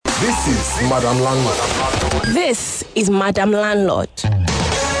This is Madam Landlord. This is Madam Landlord.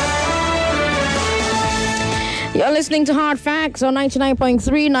 You're listening to Hard Facts on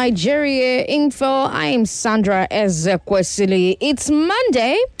 99.3 Nigeria Info. I'm Sandra Ezekwesili. It's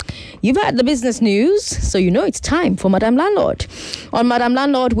Monday. You've heard the business news, so you know it's time for Madam Landlord. On Madam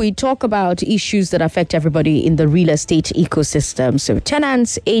Landlord, we talk about issues that affect everybody in the real estate ecosystem. So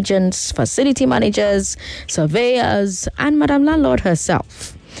tenants, agents, facility managers, surveyors, and Madam Landlord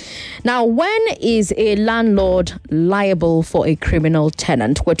herself. Now, when is a landlord liable for a criminal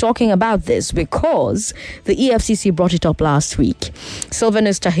tenant? We're talking about this because the EFCC brought it up last week.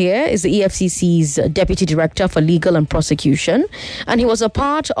 Sylvanus Tahir is the EFCC's Deputy Director for Legal and Prosecution, and he was a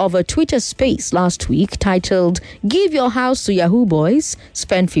part of a Twitter space last week titled, "Give Your House to Yahoo Boys,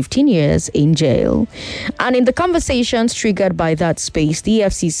 Spend 15 Years in Jail." And in the conversations triggered by that space, the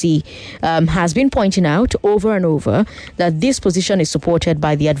EFCC has been pointing out over and over that this position is supported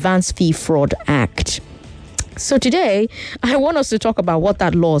by the Advanced Fee Fraud Act. So today, I want us to talk about what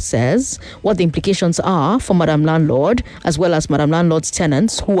that law says, what the implications are for Madam Landlord, as well as Madam Landlord's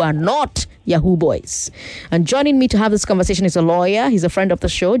tenants who are not Yahoo Boys. And joining me to have this conversation is a lawyer. He's a friend of the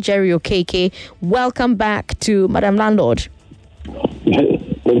show, Jerry Okeke. Welcome back to Madam Landlord.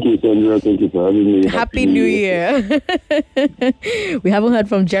 Thank you, Sandra. Thank you for having me. Happy New Year. We haven't heard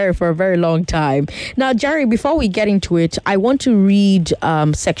from Jerry for a very long time. Now, Jerry, before we get into it, I want to read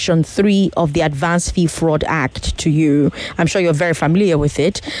Section 3 of the Advanced Fee Fraud Act to you. I'm sure you're very familiar with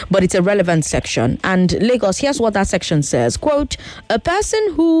it, but it's a relevant section. And Lagos, here's what that section says. Quote, a person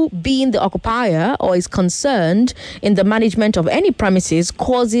who, being the occupier or is concerned in the management of any premises,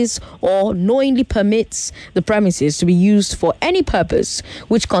 causes or knowingly permits the premises to be used for any purpose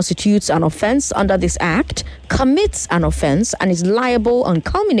which constitutes an offense under this act, commits an offense and is liable on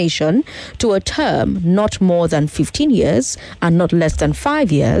culmination to a term not more than 15 years and not less than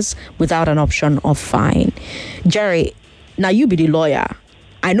 5 years without an option of fine. Jerry, now you be the lawyer.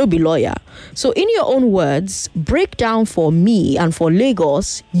 I know be lawyer. So in your own words, break down for me and for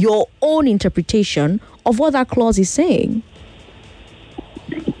Lagos your own interpretation of what that clause is saying.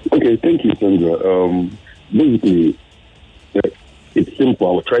 Okay, thank you, Sandra. Basically, it's simple.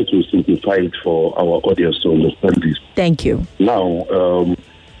 I will try to simplify it for our audience to understand this. Thank you. Now,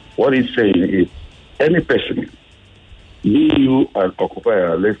 what it's saying is any person, be you an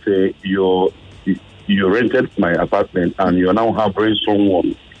occupier, let's say you rented my apartment and you're now harboring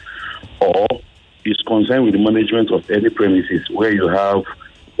someone, or is concerned with the management of any premises where you have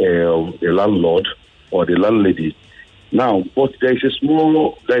a landlord or the landlady. Now, but there is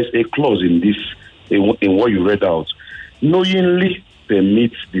a clause in this, in what you read out. Knowingly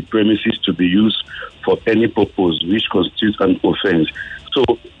permits the premises to be used for any purpose which constitutes an offense. So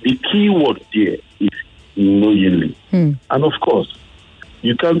the key word there is knowingly. And of course,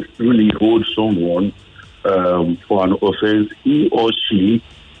 you can't really hold someone for an offense he or she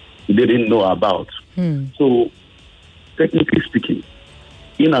didn't know about. So technically speaking,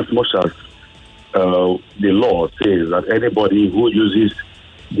 in as much as the law says that anybody who uses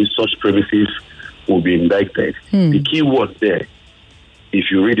these such premises will be indicted. The key word there, if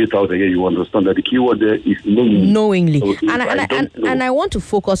you read it out again, you understand that the key word there is knowingly. Knowingly. So and I want to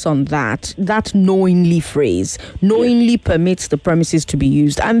focus on that knowingly phrase. Knowingly permits the premises to be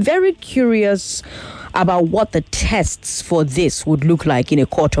used. I'm very curious about what the tests for this would look like in a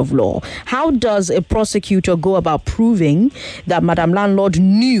court of law. How does a prosecutor go about proving that Madam Landlord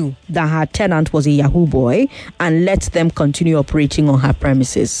knew that her tenant was a Yahoo boy and let them continue operating on her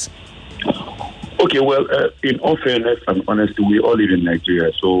premises? Okay, well, in all fairness and honesty, we all live in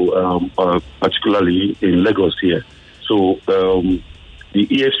Nigeria, so particularly in Lagos here. So the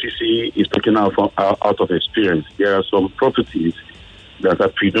EFCC is talking out of experience. There are some properties that are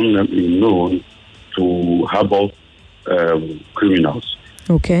predominantly known to harbor criminals.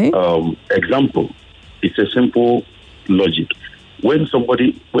 Okay. Example, it's a simple logic. When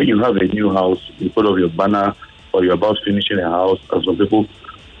you have a new house in front of your banner or you're about finishing a house, and some people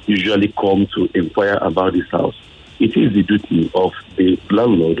usually come to inquire about this house, it is the duty of the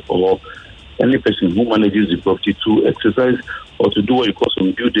landlord or any person who manages the property to exercise or to do what you call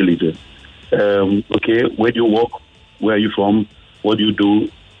some due diligence. Okay, where do you work? Where are you from? What do you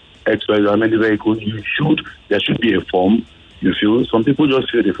do? XYZ, how many vehicles? There should be a form. You feel some people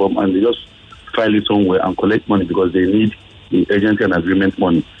just fill the form and they just file it somewhere and collect money because they need the agency and agreement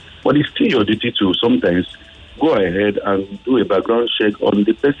money. But it's still your duty to sometimes go ahead and do a background check on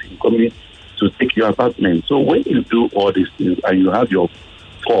the person coming to take your apartment. So when you do all these things and you have your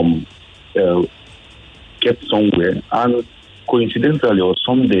form kept somewhere, and coincidentally or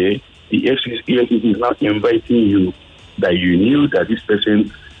someday the EFCC is now inviting you that you knew that this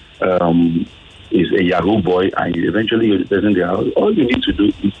person is a Yahoo boy and you eventually you're in the house, all you need to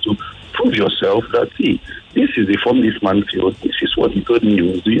do is to prove yourself that, see, this is the form this man feels, this is what he told me he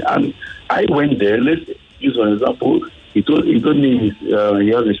was doing. And I went there, let's use an example. He told me he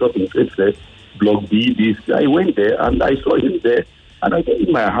has a shop in Fairfax, Block B. This. I went there and I saw him there and I came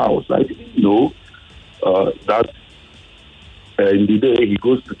in my house. I didn't know that in the day he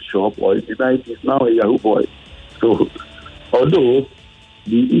goes to the shop or in the night he's now a Yahoo boy. So, although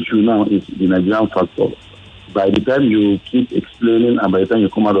the issue now is the Nigerian factor, by the time you keep explaining and by the time you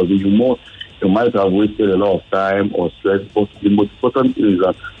come out of it, you might have wasted a lot of time or stress. But the most important thing is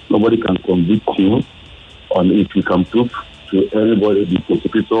that nobody can convict you on if you can prove to anybody, the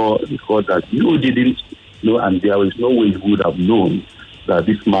prosecutor, the court, that you didn't know and there is no way you would have known that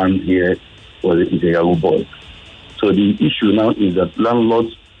this man here is a Yahoo boy. So the issue now is that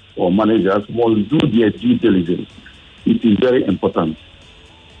landlords or managers must do their due diligence. It is very important.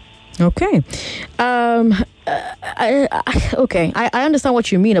 Okay. I understand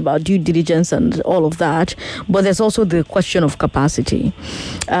what you mean about due diligence and all of that, but there's also the question of capacity.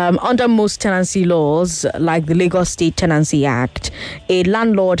 Under most tenancy laws, like the Lagos State Tenancy Act, a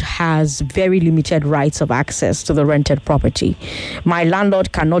landlord has very limited rights of access to the rented property. My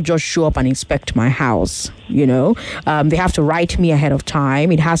landlord cannot just show up and inspect my house. They have to write me ahead of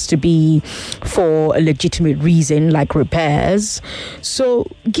time. It has to be for a legitimate reason, like repairs. So,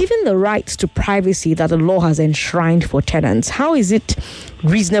 given the rights to privacy that the law has enshrined for tenants, how is it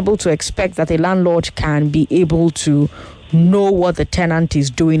reasonable to expect that a landlord can be able to know what the tenant is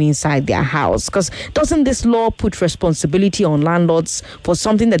doing inside their house? Because doesn't this law put responsibility on landlords for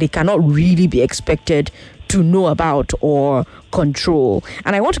something that they cannot really be expected to know about or control?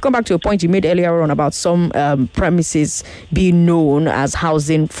 And I want to come back to a point you made earlier on about some premises being known as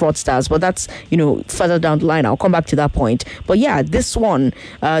housing fraudsters, but that's further down the line. I'll come back to that point. But yeah, this one,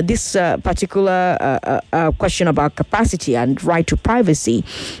 this particular question about capacity and right to privacy,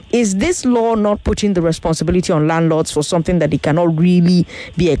 is this law not putting the responsibility on landlords for something that they cannot really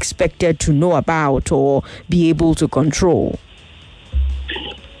be expected to know about or be able to control?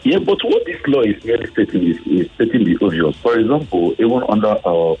 Yeah, but what this law is really stating is stating the obvious. For example, even under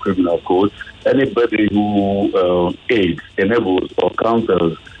our criminal code, anybody who aids, enables, or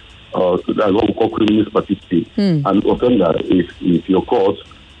counsels, that's what we call criminal participate. An offender is your court,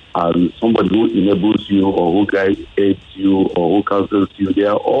 and somebody who enables you, or who aids you, or who counsels you, they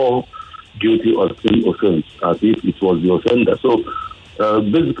are all guilty of same offense, as if it was the offender. So,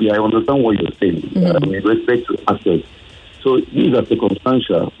 basically, I understand what you're saying with respect to assets. So these are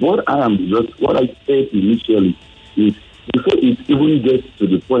circumstantial. What I said initially is before it even gets to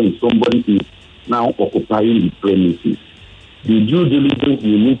the point somebody is now occupying the premises, the due diligence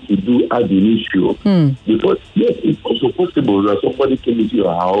you need to do at the initial. Because yes, it's also possible that somebody came into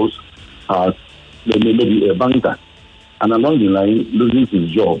your house as maybe a banker and along the line loses his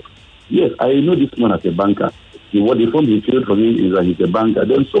job. Yes, I know this man as a banker. What the form he filled for me is that he's a banker.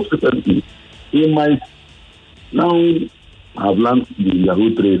 Then subsequently he might now have learned the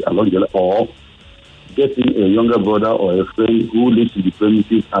Yahoo trade along the line, or getting a younger brother or a friend who lives in the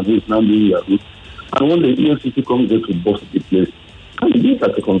premises and who is now doing Yahoo. And when the EFCC comes there to bust the place, and these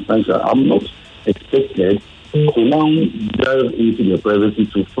are circumstantial, I'm not expected to now delve into their privacy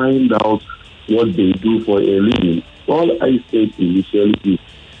to find out what they do for a living. All I said initially is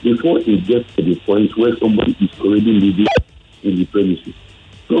before it gets to the point where somebody is already living in the premises.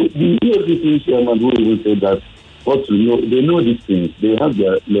 So the EFCC chairman who even said that, they know these things. They have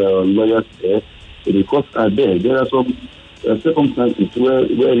their lawyers there. The costs are there. There are some circumstances where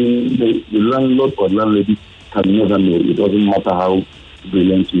the landlord or landlady can never know. It doesn't matter how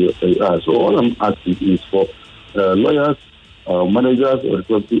brilliant you are. So all I'm asking is for lawyers, managers, or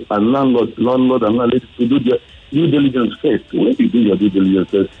property, and landlord and landlady to do their due diligence first. When you do your due diligence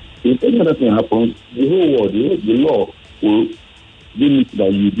first, if any other thing happens, the whole world, the law will limit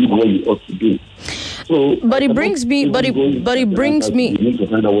that you did what you ought to do. So, but it brings me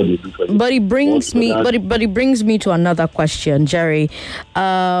to another question, Jerry.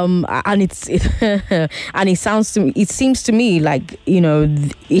 And it seems to me like,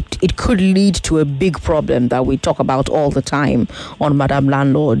 it could lead to a big problem that we talk about all the time on Madam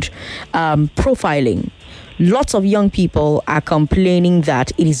Landlord. Profiling. Lots of young people are complaining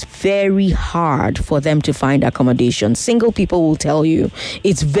that it is very hard for them to find accommodation. Single people will tell you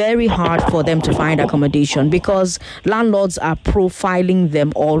it's very hard for them to find accommodation because landlords are profiling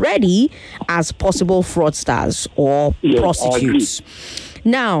them already as possible fraudsters or prostitutes.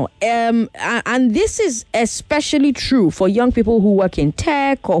 Now, and this is especially true for young people who work in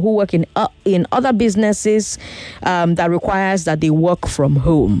tech or who work in other businesses that requires that they work from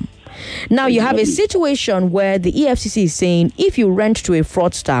home. Now, you have a situation where the EFCC is saying, if you rent to a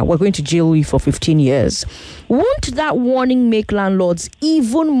fraudster, we're going to jail you for 15 years. Won't that warning make landlords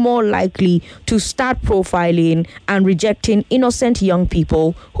even more likely to start profiling and rejecting innocent young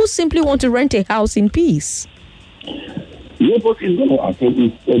people who simply want to rent a house in peace? Yeah, but it's going to affect.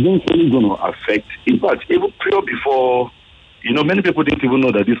 It's eventually going to affect. In fact, even prior before, many people didn't even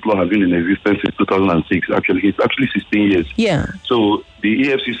know that this law has been in existence since 2006. Actually, it's actually 16 years. Yeah. So the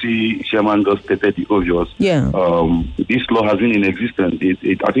EFCC chairman just stated the obvious. Yeah. This law has been in existence.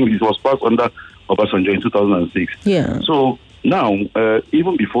 I think it was passed under Obasanjo in 2006. Yeah. So now,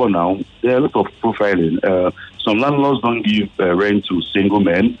 even before now, there are a lot of profiling. Some landlords don't give rent to single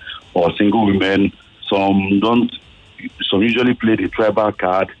men or single women. Some don't. Some usually play the tribal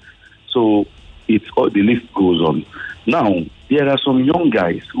card. So the list goes on. Now, there are some young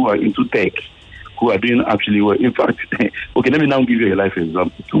guys who are into tech, who are doing actually well. In fact, okay, let me now give you a life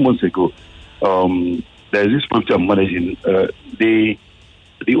example. 2 months ago, there's this property I'm managing. The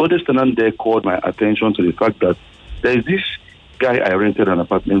oldest tenant there called my attention to the fact that there's this guy I rented an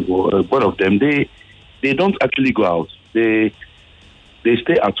apartment for. Both of them, they don't actually go out. They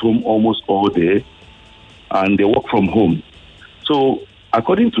stay at home almost all day, and they work from home. So,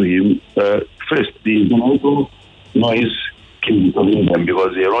 according to him, first, the generator noise keeps disturbing them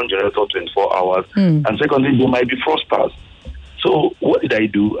because they run generator 24 hours. And secondly, they might be fraudsters. So, what did I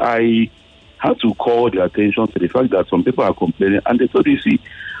do? I had to call their attention to the fact that some people are complaining, and they told me, see,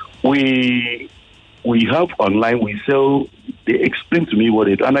 we have online, we sell, they explained to me what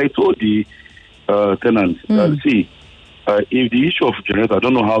it is. And I told the tenants, see, if the issue of generator, I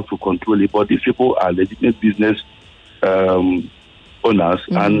don't know how to control it, but these people are legitimate business owners,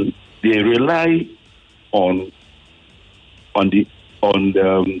 and they rely on the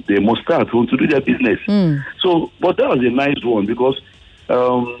most at home to do their business. So, but that was a nice one because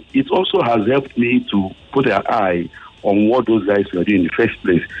it also has helped me to put an eye on what those guys were doing in the first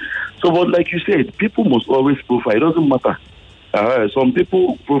place. So, but like you said, people must always profile. It doesn't matter. Some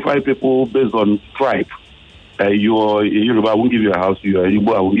people profile people based on tribe. You are Yoruba, I won't give you a house. You are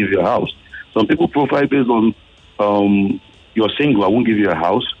Igbo, I won't give you a house. Some people profile based on you're single, I won't give you a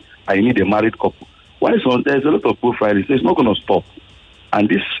house. I need a married couple. Why is there's a lot of profiling? So it's not going to stop. And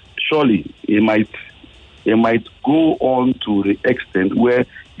this surely it might go on to the extent where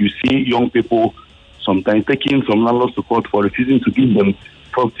you see young people sometimes taking some landlords to court for refusing to give them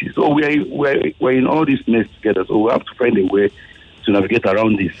property. So we're in all this mess together. So we have to find a way to navigate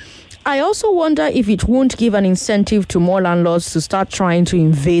around this. I also wonder if it won't give an incentive to more landlords to start trying to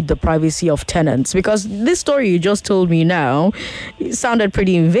invade the privacy of tenants. Because this story you just told me now, it sounded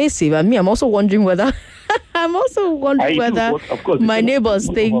pretty invasive. And I'm also wondering whether my neighbors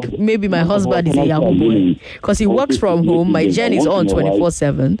think maybe my husband is a Yahoo boy because he works from home. My gen is on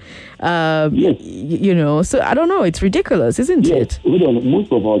 24/7. So I don't know. It's ridiculous, isn't it?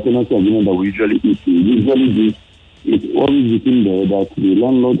 Most of our tenants agreement that we usually do. It's always within there that the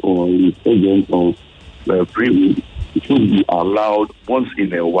landlord or his agent or privy should be allowed once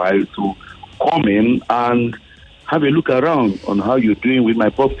in a while to come in and have a look around on how you're doing with my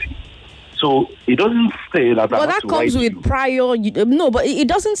property. So it doesn't say that. Well, that comes with prior. But it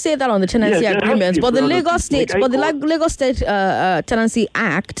doesn't say that on the tenancy agreement. But the Lagos State, Tenancy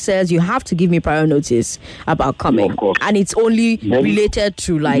Act says you have to give me prior notice about coming, and it's only related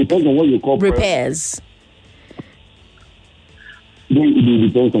to repairs.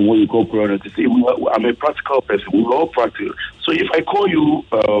 It depends on what you call prior notice. I'm a practical person. We're all practical. So if I call you,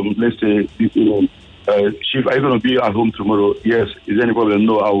 let's say, Chief, are you going to be at home tomorrow? Yes. Is there any problem?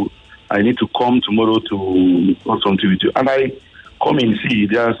 No. I need to come tomorrow to do something with you. And I come and see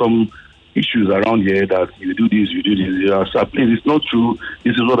there are some issues around here that you do this. So please, it's not true.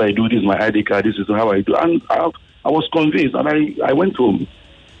 This is what I do. This is my ID card. This is how I do. And I was convinced, and I went home.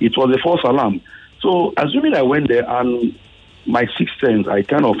 It was a false alarm. So assuming I went there and my sixth sense, I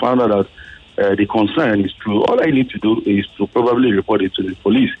kind of found out that the concern is true. All I need to do is to probably report it to the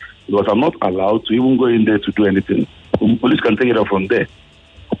police because I'm not allowed to even go in there to do anything. The police can take it up from there.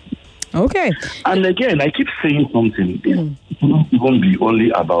 Okay. And again, I keep saying something. It won't even be only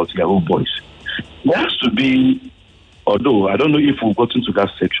about Yahoo boys. There has to be, although I don't know if we've gotten to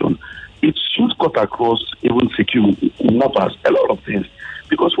that section, it should cut across even security, kidnappers, a lot of things.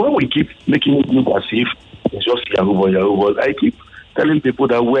 Because when we keep making it look as if it's just Yahoo boy, I keep telling people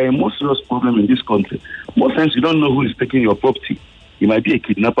that we're a most serious problem in this country. Most times you don't know who is taking your property. It might be a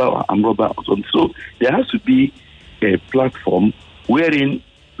kidnapper or armed robber or something. So there has to be a platform wherein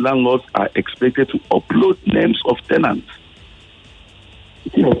landlords are expected to upload names of tenants.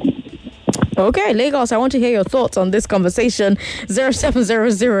 Okay, Lagos, I want to hear your thoughts on this conversation.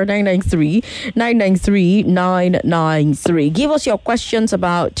 0700-993-993. Give us your questions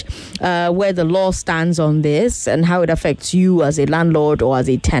about where the law stands on this and how it affects you as a landlord or as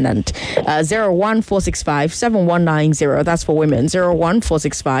a tenant. 01465-7190. That's for women.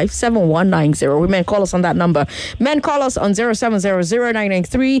 01465-7190. Women, call us on that number. Men, call us on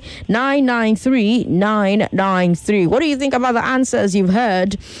 0700-993-993. What do you think about the answers you've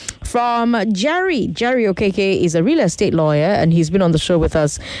heard from Jerry? Jerry Okeke is a real estate lawyer, and he's been on the show with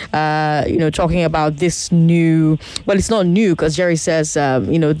us, talking about this new, well, it's not new because Jerry says,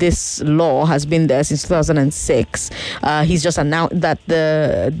 this law has been there since 2006. He's just announced that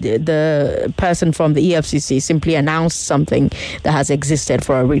the person from the EFCC simply announced something that has existed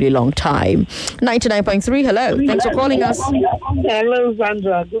for a really long time. 99.3, hello. Thanks for calling us. Hello,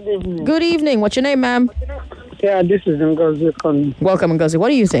 Sandra. Good evening. Good evening. What's your name, ma'am? Yeah, this is Ngozi calling. Welcome, Ngozi. What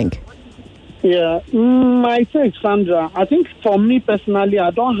do you think? Yeah, I think, Sandra, I think for me personally, I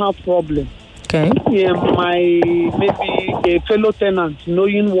don't have problem. Okay. Yeah, maybe a fellow tenant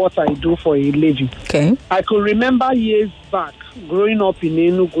knowing what I do for a living. Okay. I could remember years back growing up in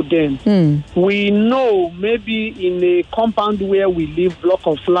Enugu then. We know maybe in a compound where we live, block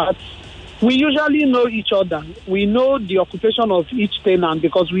of flats, we usually know each other. We know the occupation of each tenant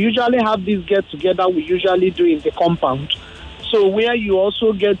because we usually have this get-together we usually do in the compound. So where you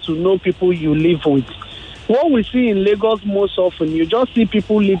also get to know people you live with. What we see in Lagos most often, you just see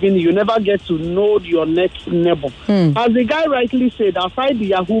people living, you never get to know your next neighbor. As the guy rightly said, aside the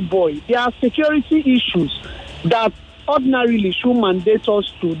Yahoo boy, there are security issues that ordinarily should mandate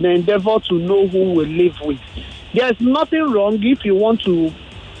us to endeavor to know who we live with. There's nothing wrong if you want to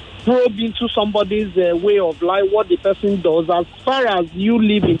probe into somebody's way of life, what the person does, as far as you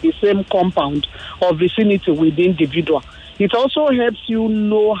live in the same compound or vicinity with the individual. It also helps you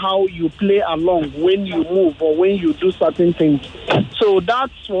know how you play along when you move or when you do certain things. So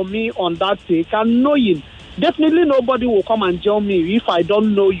that's for me on that take. And knowing, definitely nobody will come and tell me if I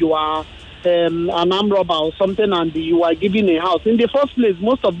don't know you are an armed robber or something and you are giving a house. In the first place,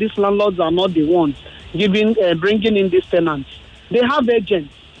 most of these landlords are not the ones bringing in these tenants. They have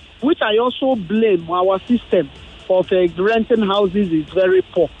agents, which I also blame. Our system of renting houses is very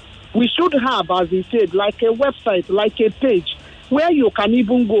poor. We should have, as he said, like a website, like a page, where you can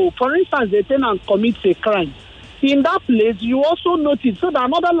even go. For instance, a tenant commits a crime. In that place, you also notice, so that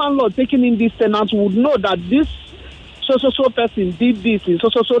another landlord taking in this tenant would know that this so-so-so person did this in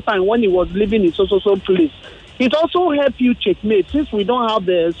so-so-so time when he was living in so-so-so place. It also helps you checkmate, since we don't have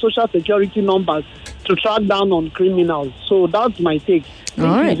the social security numbers to track down on criminals. So that's my take.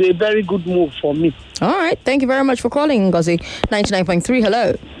 It's a very good move for me. All right. Thank you very much for calling, Ngozi. 99.3,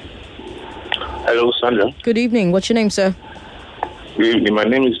 hello. Hello, Sandra. Good evening. What's your name, sir? Good evening. My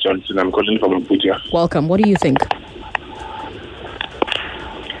name is Johnson. I'm calling from Abuja. Welcome. What do you think?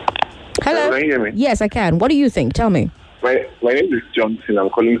 Hello? Can you hear me? Yes, I can. What do you think? Tell me. My name is Johnson.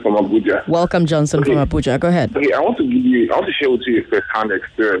 I'm calling from Abuja. Welcome, Johnson, from Abuja. Go ahead. Okay, I want to share with you a first-hand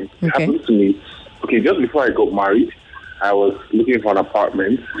experience. It happened to me. Okay, just before I got married, I was looking for an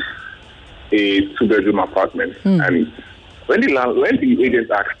apartment, a 2-bedroom apartment. And when the agent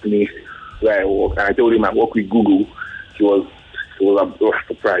asked me where I work, and I told him I work with Google, he was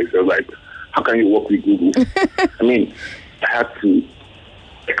surprised. I was like, how can you work with Google? I mean, I had to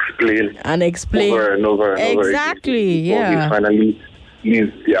explain over and over and over exactly, again. He finally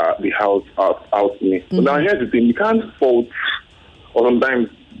leaves the house out to me. But now here's the thing, you can't fault, or sometimes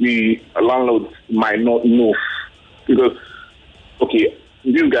the landlords might not know, because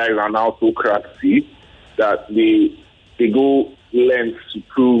these guys are now so crafty that they go lengths to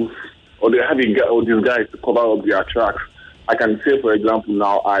prove, or they have these guys to cover up their tracks. I can say, for example,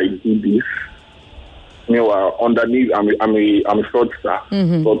 now I do this. Meanwhile, underneath, I'm a fraudster,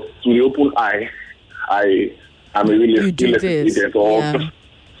 but to the open eye, I'm a real estate agent, or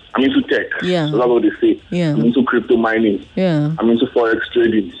I'm into tech. Yeah. So that's what they say. Yeah. I'm into crypto mining. Yeah. I'm into forex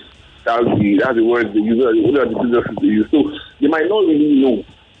trading. That's the word they use. What are the businesses they use? So they might not really know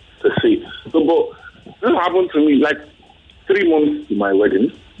per se. So, but this happened to me like 3 months to my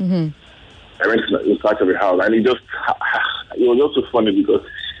wedding. I went in search of a house, and it was just so funny because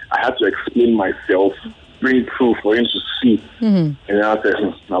I had to explain myself, bring proof for him to see. And then I said,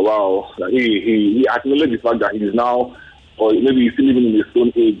 wow, he acknowledged the fact that he's now, or maybe he's still living in the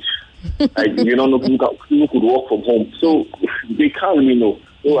stone age. Like, know, people could work from home. So they can't really know.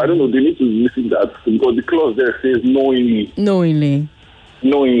 So I don't know, they need to listen that, because the clause there says knowingly. Knowingly.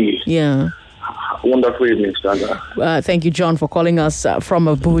 Yeah. wonderful evening, Sandra. Thank you, John, for calling us from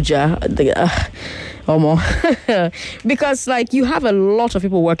Abuja. Because you have a lot of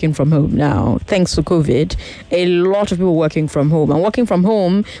people working from home now, thanks to COVID. A lot of people working from home, and working from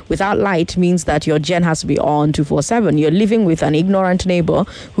home without light means that your gen has to be on 24/7. You're living with an ignorant neighbor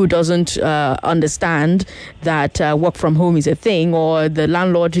who doesn't understand that work from home is a thing, or the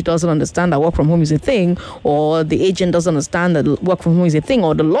landlord who doesn't understand that work from home is a thing, or the agent doesn't understand that work from home is a thing,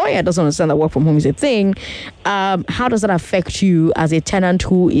 or the lawyer doesn't understand that work from home is a thing. How does that affect you as a tenant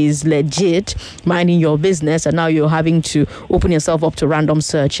who is legit minding your business, and now you're having to open yourself up to random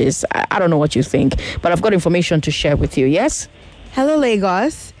searches? I don't know what you think, but I've got information to share with you. Yes? Hello,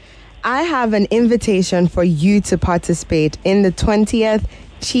 Lagos. I have an invitation for you to participate in the 20th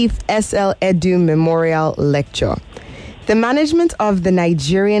Chief SL Edu Memorial Lecture. The management of the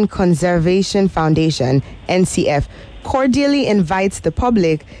Nigerian Conservation Foundation, NCF, cordially invites the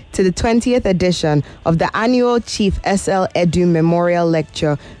public to the 20th edition of the annual Chief SL Edu Memorial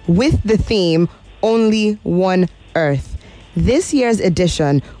Lecture with the theme, Only One Earth. This year's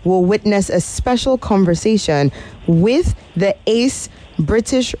edition will witness a special conversation with the ace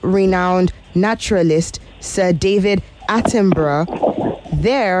British renowned naturalist Sir David Attenborough.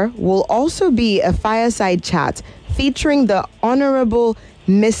 There will also be a fireside chat featuring the Honorable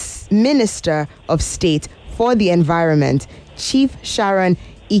Minister of State for the Environment, Chief Sharon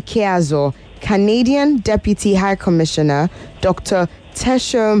Ikeazo, Canadian Deputy High Commissioner Dr.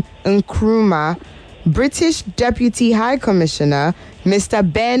 Teshome Nkrumah, British Deputy High Commissioner Mr.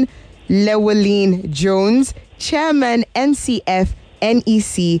 Ben Llewellyn-Jones, Chairman NCF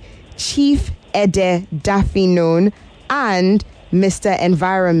NEC Chief Ede Dafinon, and Mr.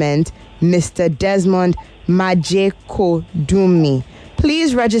 Environment Mr. Desmond Majekodunmi.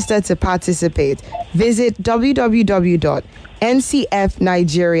 Please register to participate. Visit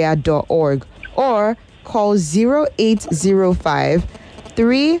www.ncfnigeria.org or call 0805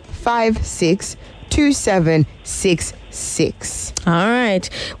 356 2766. All right.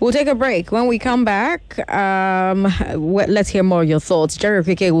 We'll take a break. When we come back, let's hear more of your thoughts. Jerry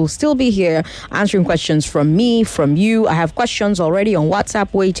Okeke will still be here answering questions from me, from you. I have questions already on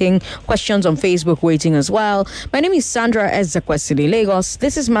WhatsApp waiting, questions on Facebook waiting as well. My name is Sandra Ezekwesili, Lagos.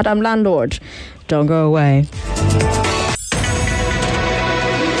 This is Madam Landlord. Don't go away.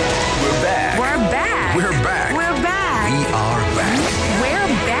 We're back. We are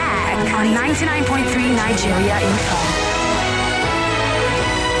back on 99.3 Nigeria Info.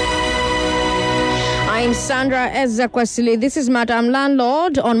 I'm Sandra Ezekwesili. This is Madam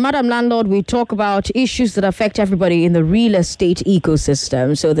Landlord. On Madam Landlord, we talk about issues that affect everybody in the real estate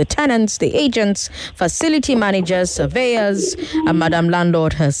ecosystem. So the tenants, the agents, facility managers, surveyors, and Madam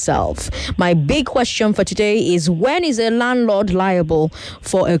Landlord herself. My big question for today is, when is a landlord liable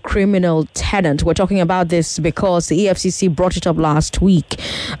for a criminal tenant? We're talking about this because the EFCC brought it up last week.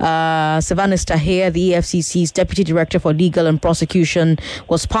 Sylvanus Tahir, the EFCC's Deputy Director for Legal and Prosecution,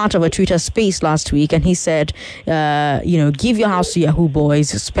 was part of a Twitter space last week, and he said, give your house to Yahoo boys,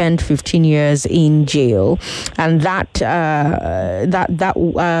 spend 15 years in jail. And that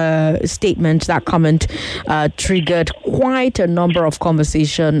statement, that comment, triggered quite a number of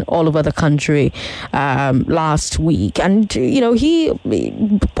conversation all over the country last week. And, he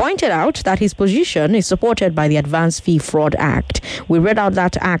pointed out that his position is supported by the Advanced Fee Fraud Act. We read out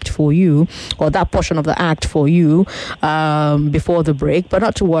that act for you, or that portion of the act for you before the break. But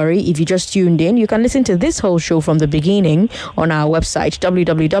not to worry, if you just tuned in, you can listen to this whole show from the beginning on our website,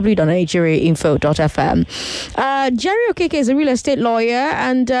 www.nigeriainfo.fm. Jerry Okeke is a real estate lawyer,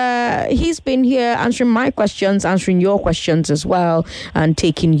 and he's been here answering my questions, answering your questions as well, and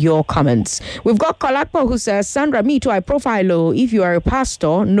taking your comments. We've got Kolakpo who says, Sandra, me too, I profile. If you are a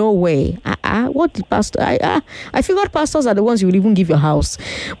pastor, no way. What the pastor? I forgot pastors are the ones who will even give your house.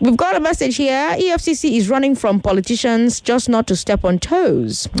 We've got a message here. EFCC is running from politicians just not to step on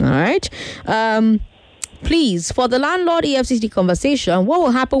toes. All right. Please, for the landlord EFCC conversation, what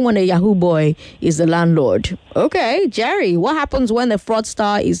will happen when a Yahoo boy is the landlord? Okay, Jerry, what happens when the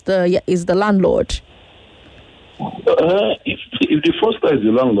fraudster is the landlord? If the fraudster is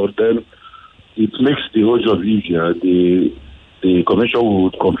the landlord, then it makes the whole job easier. The commission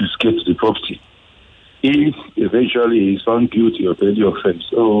would confiscate the property if eventually he is found guilty of any offense.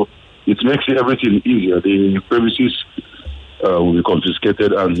 So it makes everything easier. The premises will be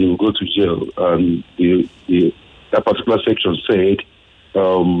confiscated and he will go to jail. And that particular section said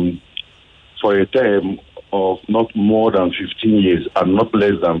for a term of not more than 15 years and not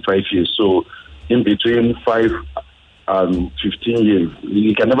less than 5 years. So in between 5 and 15 years,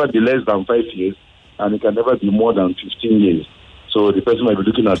 it can never be less than 5 years and it can never be more than 15 years. So the person might be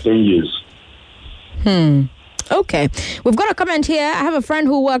looking at 10 years. Okay. We've got a comment here. I have a friend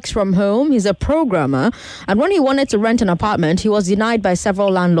who works from home. He's a programmer. And when he wanted to rent an apartment, he was denied by several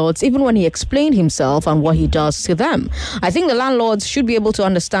landlords, even when he explained himself and what he does to them. I think the landlords should be able to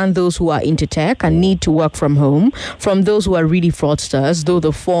understand those who are into tech and need to work from home from those who are really fraudsters,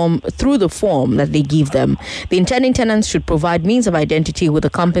 through the form that they give them. The intending tenants should provide means of identity with the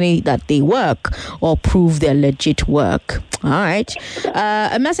company that they work or prove their legit work. All right.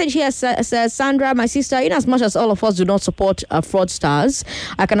 A message here says, Sandra, my sister, in as much as all of us do not support fraudsters,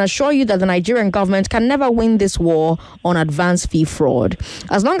 I can assure you that the Nigerian government can never win this war on advance fee fraud.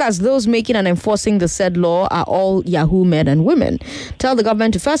 As long as those making and enforcing the said law are all Yahoo men and women. Tell the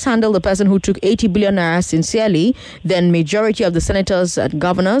government to first handle the person who took 80 billion naira sincerely, then majority of the senators and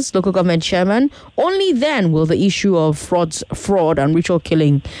governors, local government chairman. Only then will the issue of fraud and ritual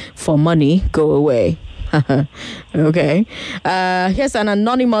killing for money go away. Okay. Here's an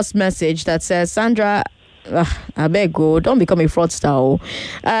anonymous message that says, Sandra, I beg you, don't become a fraudster.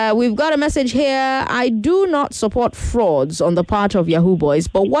 We've got a message here. I do not support frauds on the part of Yahoo boys,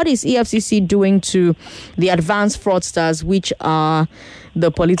 but what is EFCC doing to the advanced fraudsters, which are the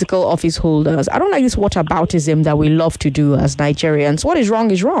political office holders? I don't like this whataboutism that we love to do as Nigerians. What is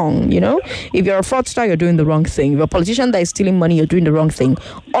wrong is wrong, you know? If you're a fraudster, you're doing the wrong thing. If you're a politician that is stealing money, you're doing the wrong thing.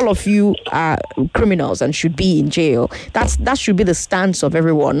 All of you are criminals and should be in jail. That should be the stance of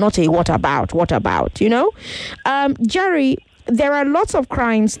everyone, not a what about, you know? Jerry, there are lots of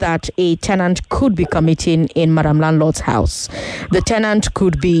crimes that a tenant could be committing in Madam Landlord's house. The tenant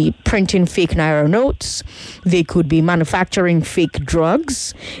could be printing fake Naira notes. They could be manufacturing fake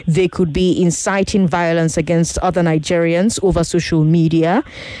drugs. They could be inciting violence against other Nigerians over social media.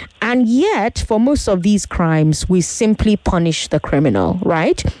 And yet, for most of these crimes, we simply punish the criminal,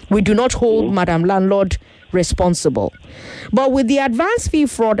 right? We do not hold Madam Landlord responsible. But with the Advanced Fee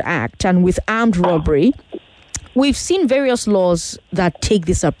Fraud Act and with armed robbery, we've seen various laws that take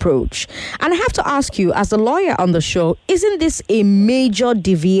this approach. And I have to ask you, as a lawyer on the show, isn't this a major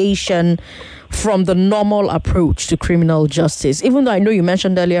deviation from the normal approach to criminal justice? Even though I know you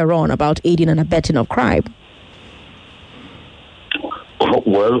mentioned earlier on about aiding and abetting of crime.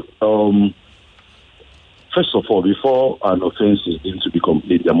 Well, first of all, before an offense is deemed to be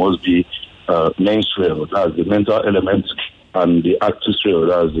complete, there must be mens rea, that's the mental element, and the actus rea,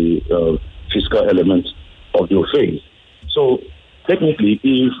 that's the physical element of the offense. So technically,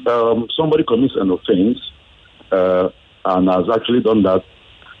 if somebody commits an offense and has actually done that,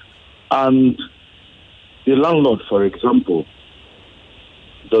 and the landlord, for example,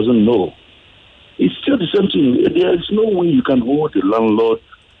 doesn't know, it's still the same thing. There is no way you can hold the landlord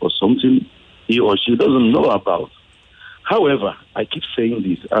for something he or she doesn't know about. However, I keep saying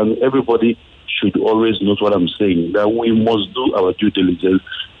this, and everybody should always note what I'm saying, that we must do our due diligence.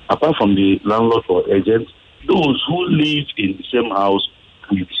 Apart from the landlord or agent, those who live in the same house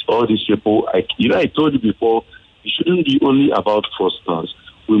with all these people, I told you before, it shouldn't be only about fraudsters.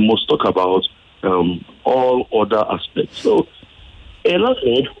 We must talk about all other aspects. So, a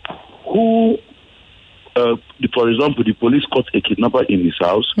landlord who, for example, the police caught a kidnapper in his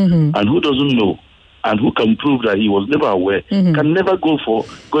house, and who doesn't know, and who can prove that he was never aware, can never go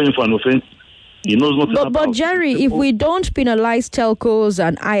in for an offense. He knows nothing about. But Jerry, if we don't penalize telcos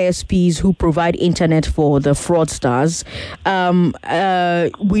and ISPs who provide internet for the fraudsters,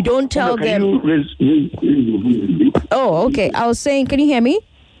 we don't tell them. Oh, okay. I was saying, can you hear me?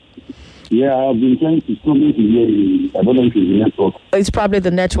 Yeah, I've been trying to hear you. I don't know if it's the network. It's probably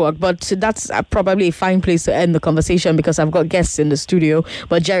the network, but that's probably a fine place to end the conversation because I've got guests in the studio.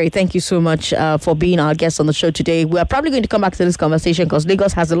 But Jerry, thank you so much for being our guest on the show today. We are probably going to come back to this conversation because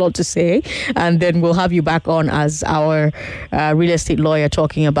Lagos has a lot to say, and then we'll have you back on as our real estate lawyer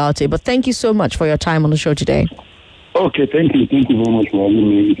talking about it. But thank you so much for your time on the show today. Okay, thank you. Thank you very much for having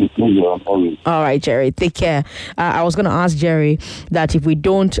me. It's a pleasure. All right, Jerry. Take care. I was going to ask Jerry that if we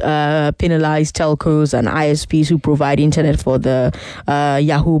don't penalize telcos and ISPs who provide internet for the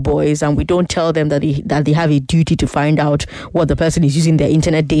Yahoo boys, and we don't tell them that they have a duty to find out what the person is using their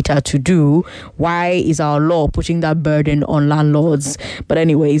internet data to do, why is our law putting that burden on landlords? But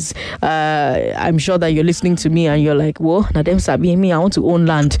anyways, I'm sure that you're listening to me and you're like, whoa, Nadem Sabi, me, I want to own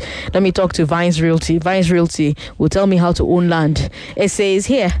land. Let me talk to Vines Realty. Vines Realty will tell me how to own land. Essay is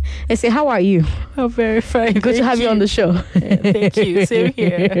here. Essay, how are you? I'm very fine. Good to have you on the show. Thank you. Same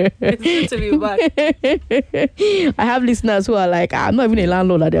here. It's good to be back. I have listeners who are like, I'm not even a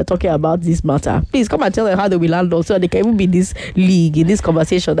landlord that they're talking about this matter. Please come and tell them how they will landlord so they can even be in this league, in this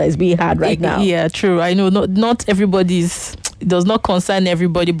conversation that is being had right now. Yeah, true. I know not everybody's it does not concern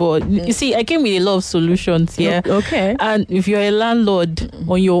everybody. But you see, I came with a lot of solutions here. Okay. And if you're a landlord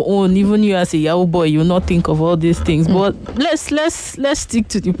on your own, even you as a Yahoo boy, you'll not think of all these things. But let's stick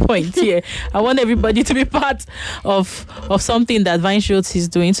to the point here. I want everybody to be part of something that Vines Realty is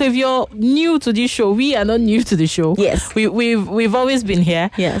doing. So if you're new to this show, we are not new to the show. Yes. We've always been here.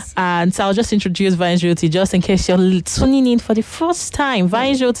 Yes. And so I'll just introduce Vines Realty just in case you're tuning in for the first time.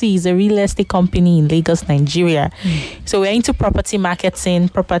 Vines Realty is a real estate company in Lagos, Nigeria. So we're into property marketing,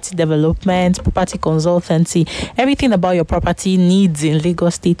 property development, property consultancy, everything about your property needs in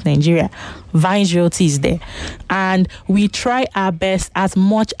Lagos State, Nigeria. Vines Realty is there. And we try our best as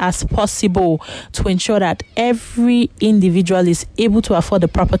much as possible to ensure that every individual is able to afford the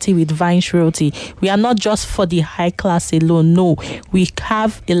property with Vines Realty. We are not just for the high class alone. No, we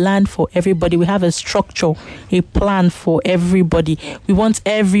have a land for everybody. We have a structure, a plan for everybody. We want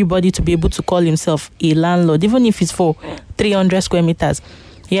everybody to be able to call himself a landlord, even if it's for 300 square meters.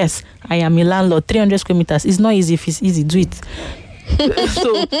 Yes, I am a landlord. 300 square meters. It's not easy. If it's easy, do it.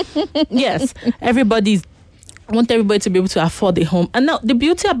 So, yes, I want everybody to be able to afford a home. And now, the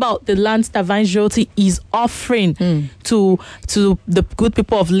beauty about the lands that Vines Realty is offering to the good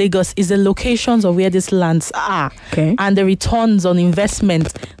people of Lagos is the locations of where these lands are, and the returns on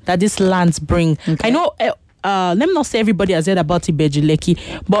investment that these lands bring. I know, let me not say everybody has heard about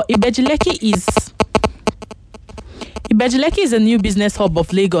Ibeju-Lekki, but Ibeju-Lekki is a new business hub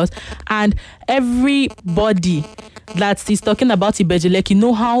of Lagos, and everybody that is talking about Ibeju-Lekki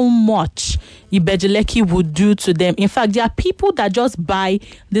know how much Ibeju-Lekki would do to them. In fact, there are people that just buy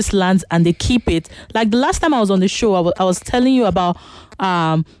these lands and they keep it. Like the last time I was on the show, I was telling you about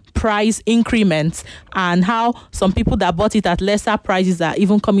price increments and how some people that bought it at lesser prices are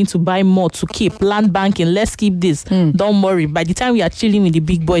even coming to buy more to keep. Land banking, let's keep this. Don't worry. By the time we are chilling with the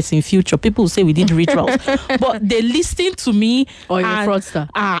big boys in future, people will say we did rituals. But they listen to me. Or a fraudster.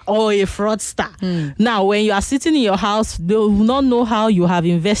 Or a fraudster. Now, when you are sitting in your house, they will not know how you have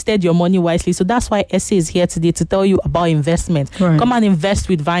invested your money wisely. So that's why SA is here today to tell you about investment. Right. Come and invest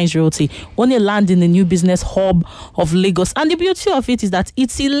with Vines Realty. Only land in the new business hub of Lagos. And the beauty of it is that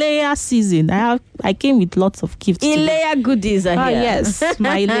it's Ilea season. I came with lots of gifts. Ilea goodies are here. Yes,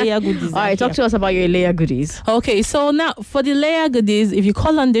 my Ilea goodies. All right, talk to us about your Ilea goodies. Okay, so now for the Ilea goodies, if you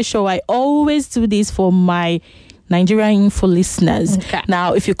call on the show, I always do this for my Nigeria Info listeners. Okay.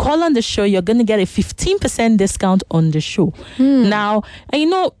 Now, if you call on the show, you're going to get a 15% discount on the show. Now, and you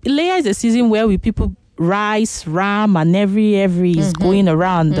know, Ilea is a season where people rice, ram, and every is going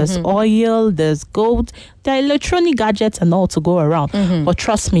around. There's oil, there's gold, there are electronic gadgets and all to go around. But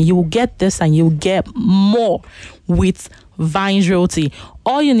trust me, you will get this and you'll get more with Vines Realty.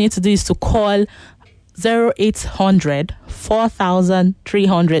 All you need to do is to call 0800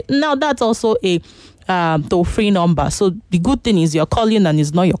 4300. Now, that's also a toll-free number. So the good thing is you're calling and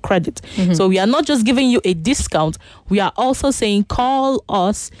it's not your credit. So we are not just giving you a discount. We are also saying call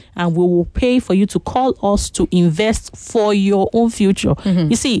us and we will pay for you to call us to invest for your own future.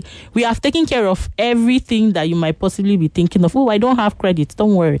 You see, we have taken care of everything that you might possibly be thinking of. Oh, I don't have credit.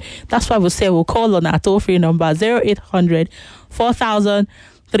 Don't worry. That's why we'll say we'll call on our toll-free number 0800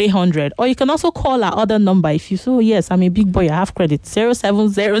 4300. Or you can also call our other number if you say, oh, yes, I'm a big boy, I have credit,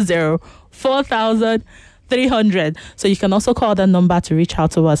 0700 4300. So you can also call that number to reach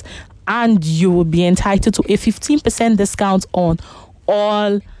out to us, and you will be entitled to a 15% discount on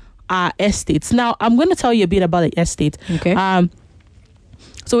all our estates. Now, I'm going to tell you a bit about the estate. Okay.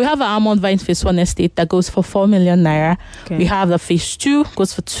 So we have our Almond Vines Phase 1 estate that goes for 4 million naira. Okay. We have the Phase 2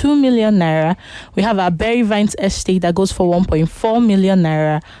 goes for 2 million naira. We have our Berry Vines estate that goes for 1.4 million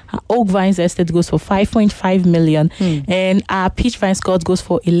naira. Our Oak Vines estate goes for 5.5 million. And our Peach Vines Court goes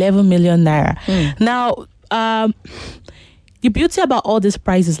for 11 million naira. Now, the beauty about all these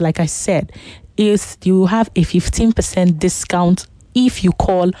prices, like I said, is you have a 15% discount if you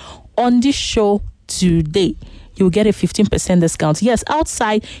call on this show today. You'll get a 15% discount. Yes,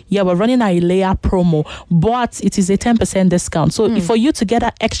 outside, we're running our Ilea promo, but it is a 10% discount. So for you to get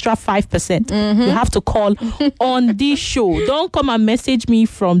an extra 5%, you have to call on this show. Don't come and message me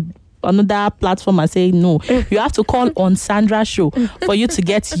from another platform and say no. You have to call on Sandra's show for you to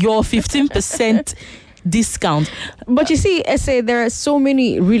get your 15% discount. But you see, SA, there are so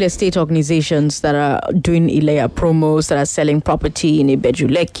many real estate organizations that are doing Ilea promos, that are selling property in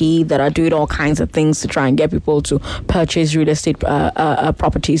Ibeju-Lekki, that are doing all kinds of things to try and get people to purchase real estate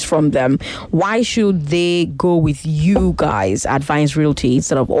properties from them. Why should they go with you guys at Vines Realty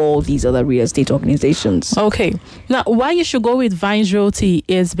instead of all these other real estate organizations? Okay. Now, why you should go with Vines Realty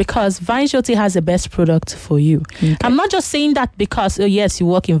is because Vines Realty has the best product for you. Okay. I'm not just saying that because, oh yes, you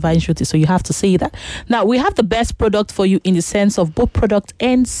work in Vines Realty, so you have to say that. Now, we have the best product for you in the sense of both product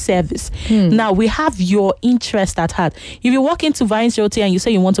and service. Now, we have your interest at heart. If you walk into Vines Realty and you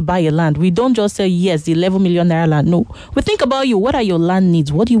say you want to buy a land, we don't just say, yes, the 11 million naira land. No. We think about you. What are your land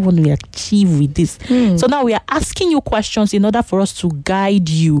needs? What do you want to achieve with this? So now we are asking you questions in order for us to guide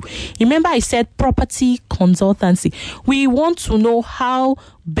you. Remember, I said property consultancy. We want to know how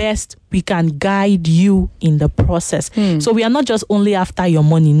best we can guide you in the process. So we are not just only after your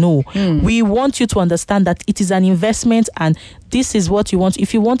money. No. We want you to understand that it is an investment and this is what you want.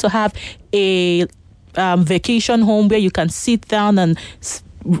 If you want to have a vacation home where you can sit down and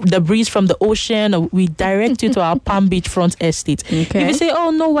the breeze from the ocean, we direct you to our Palm Beach front estate. If you say, oh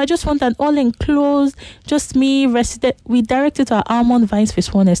no, I just want an all-enclosed, just me resident, we direct you to our Almond Vines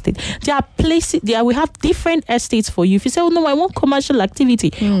Phase 1 estate. There are places, we have different estates for you. If you say, oh no, I want commercial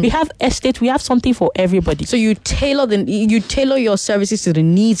activity, we have estate, we have something for everybody. So you tailor your services to the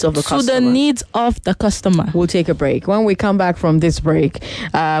needs of the customer. To the needs of the customer. We'll take a break. When we come back from this break,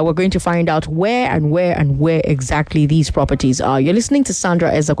 we're going to find out where exactly these properties are. You're listening to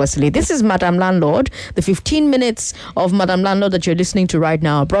Sandra Ezekwesili. This is Madam Landlord. The 15 minutes of Madam Landlord that you're listening to right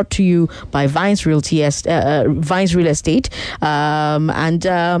now are brought to you by Vines Real Estate. And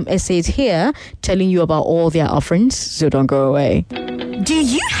SA is here telling you about all their offerings, so don't go away. Do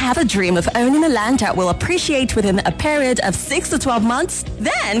you have a dream of owning a land that will appreciate within a period of 6 to 12 months?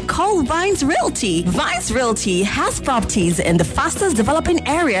 Then call Vines Realty. Vines Realty has properties in the fastest developing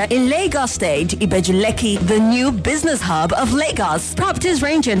area in Lagos State, Ibeju-Lekki, the new business hub of Lagos. Properties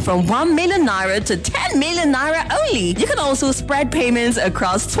ranging from 1 million naira to 10 million naira only. You can also spread payments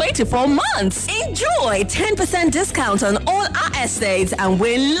across 24 months. Enjoy 10% discount on all our estates and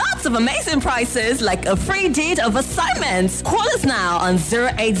win lots of amazing prizes like a free deed of assignments. Call us now on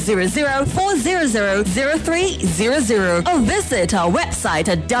 0800-400-0300 or visit our website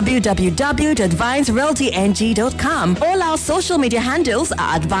at www.vinesrealtyng.com. All our social media handles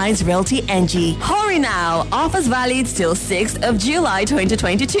are at Vines Realty NG. Hurry now! Offers valid till 6th of July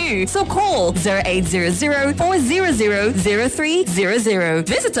 2022. So call 0800-400-0300.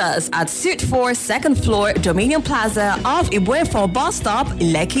 Visit us at Suite 4 2nd floor Dominion Plaza off Ibuenfo bus stop,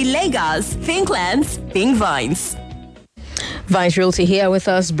 Lekki, Lagos. Think lands, think Vines. Vines Realty here with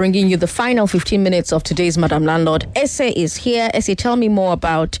us, bringing you the final 15 minutes of today's Madam Landlord. Ese is here. Ese, tell me more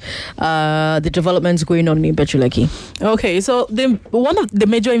about the developments going on in Ibeju-Lekki. Okay, so one of the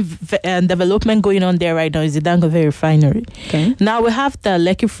major development going on there right now is the Dangote refinery. Okay. Now we have the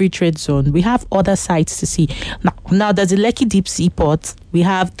Lekki Free Trade Zone. We have other sites to see. Now there's the Lekki Deep Seaport. We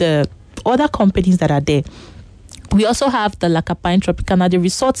have the other companies that are there. We also have the Lakapine Tropicana, the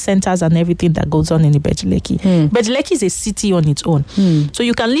resort centers and everything that goes on in Ibeju-Lekki. Ibeju-Lekki is a city on its own. So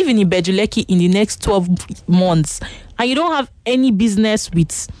you can live in Ibeju-Lekki in the next 12 months and you don't have any business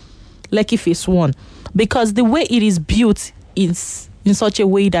with Lekki Phase 1 because the way it is built is in such a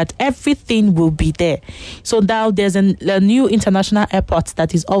way that everything will be there. So now there's a new international airport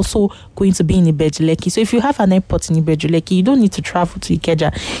that is also going to be in Ibeju-Lekki. So if you have an airport in Ibeju-Lekki, you don't need to travel to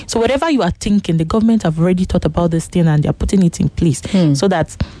Ikeja. So whatever you are thinking, the government have already thought about this thing and they're putting it in place so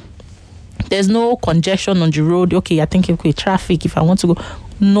that there's no congestion on the road. Okay, I think okay, traffic, if I want to go.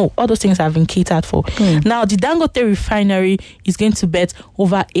 No, all those things have been catered for. Now, the Dangote refinery is going to bet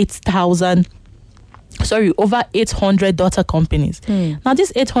over 800 daughter companies. Now,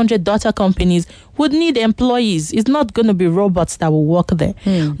 these 800 daughter companies would need employees. It's not going to be robots that will work there.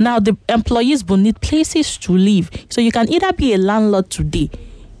 Now, the employees will need places to live. So you can either be a landlord today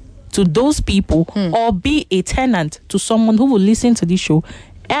to those people or be a tenant to someone who will listen to this show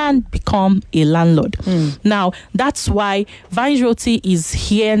and become a landlord. Now, that's why Vines Realty is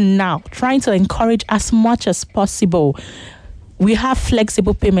here now, trying to encourage as much as possible. We have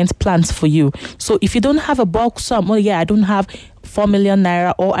flexible payment plans for you. So if you don't have a bulk sum, I don't have 4 million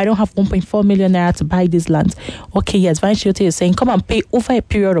naira or I don't have 1.4 million naira to buy this land. Okay, yes, Vines Realty is saying come and pay over a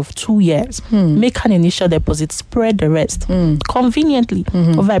period of 2 years. Make an initial deposit, spread the rest conveniently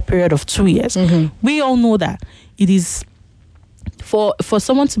over a period of 2 years. We all know that it is for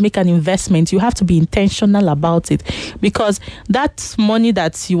someone to make an investment, you have to be intentional about it because that money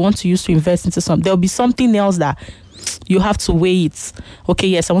that you want to use to invest into something, there'll be something else that you have to weigh it. Okay,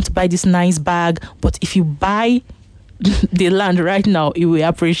 yes, I want to buy this nice bag, but if you buy the land right now, it will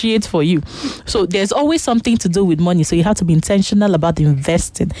appreciate for you. So there's always something to do with money. So you have to be intentional about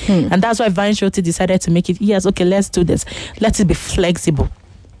investing. And that's why Vines Realty decided to make it, yes, okay, let's do this. Let it be flexible.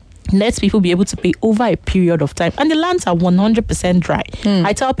 lets people be able to pay over a period of time, and the lands are 100% dry.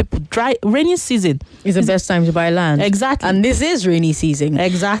 I tell people, rainy season is the best time to buy land. Exactly, and this is rainy season.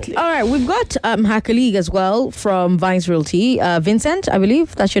 Exactly. All right, we've got her colleague as well from Vines Realty, Vincent. I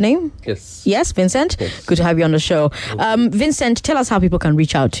believe that's your name. Yes, Vincent. Yes. Good to have you on the show. Vincent, tell us how people can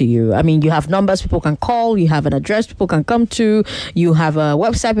reach out to you. I mean, you have numbers people can call. You have an address people can come to. You have a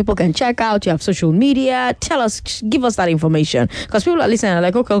website people can check out. You have social media. Tell us, give us that information, because people are listening and are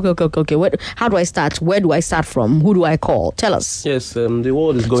like, okay. How do I start? Where do I start from? Who do I call? Tell us. Yes, the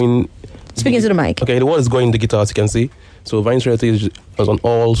world is going... Speak into the mic. Okay, the world is going digital, as you can see. So Vines Realty is on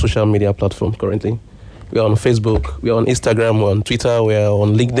all social media platforms currently. We are on Facebook, we are on Instagram, we're on Twitter, we are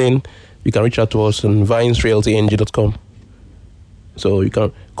on LinkedIn. You can reach out to us on vinesrealtyng.com. So you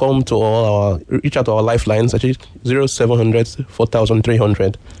can reach out to our lifelines, actually 0700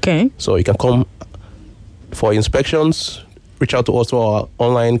 4300. Okay. So you can come for inspections, reach out to us to our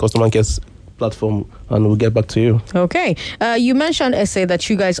online customer care platform, and we'll get back to you. Okay. You mentioned, Essay, that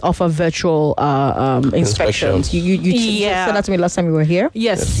you guys offer virtual inspections. You said that to me last time you were here.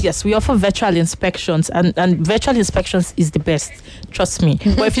 Yes. We offer virtual inspections, and virtual inspections is the best. Trust me.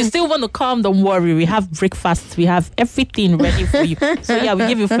 But if you still want to come, don't worry. We have breakfast. We have everything ready for you. So yeah, we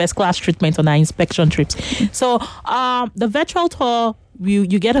give you first class treatment on our inspection trips. So the virtual tour,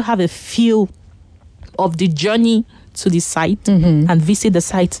 you get to have a feel of the journey to the site and visit the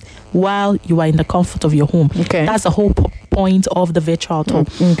site while you are in the comfort of your home. Okay. That's the whole point of the virtual tour.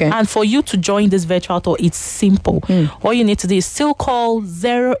 Okay. And for you to join this virtual tour, it's simple. All you need to do is still call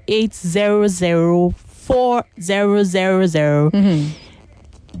 0800 4000.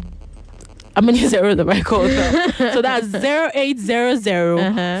 How many zeros have I called now? So that's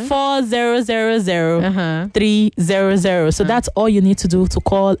 0800 4000 300. So that's all you need to do to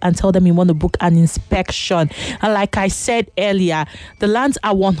call and tell them you want to book an inspection. And like I said earlier, the lands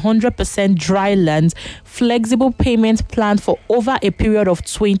are 100% dry lands, flexible payment plan for over a period of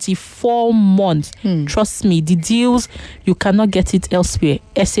 24 months. Trust me, the deals, you cannot get it elsewhere.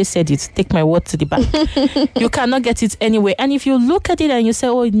 SA said it. Take my word to the bank. You cannot get it anywhere. And if you look at it and you say,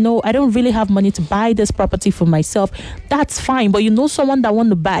 oh no, I don't really have money to buy this property for myself, that's fine. But you know someone that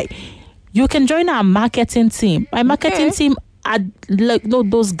want to buy, you can join our marketing team. My marketing team,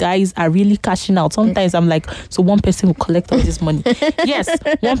 those guys are really cashing out. Sometimes I'm like, so one person will collect all this money. Yes,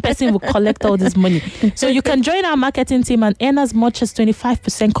 one person will collect all this money. So you can join our marketing team and earn as much as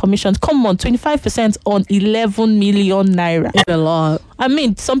 25% commissions. Come on, 25% on 11 million naira. It's a lot. I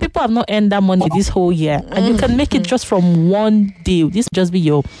mean, some people have not earned that money this whole year, and you can make it just from one deal. This will just be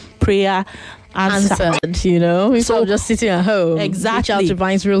your prayer answered, Instead of just sitting at home. Exactly. Reach out to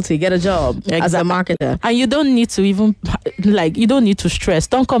Vines Realty, get a job as a marketer. And you don't need to even, you don't need to stress.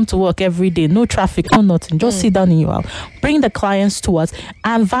 Don't come to work every day. No traffic, no nothing. Just sit down in your house. Bring the clients to us,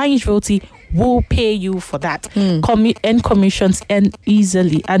 and Vines Realty will pay you for that. Earn commissions and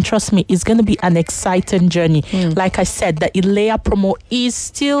easily. And trust me, it's going to be an exciting journey. Like I said, the Ilea promo is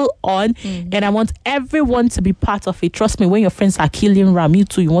still on, and I want everyone to be part of it. Trust me, when your friends are killing Ram, you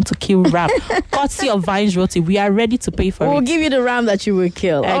too, you want to kill Ram. Courtesy of Vines Realty, we are ready to pay for it. We'll give you the Ram that you will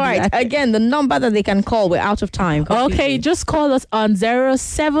kill. Exactly. All right. Again, the number that they can call, we're out of time. Okay, just call us on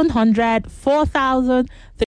 0700 4000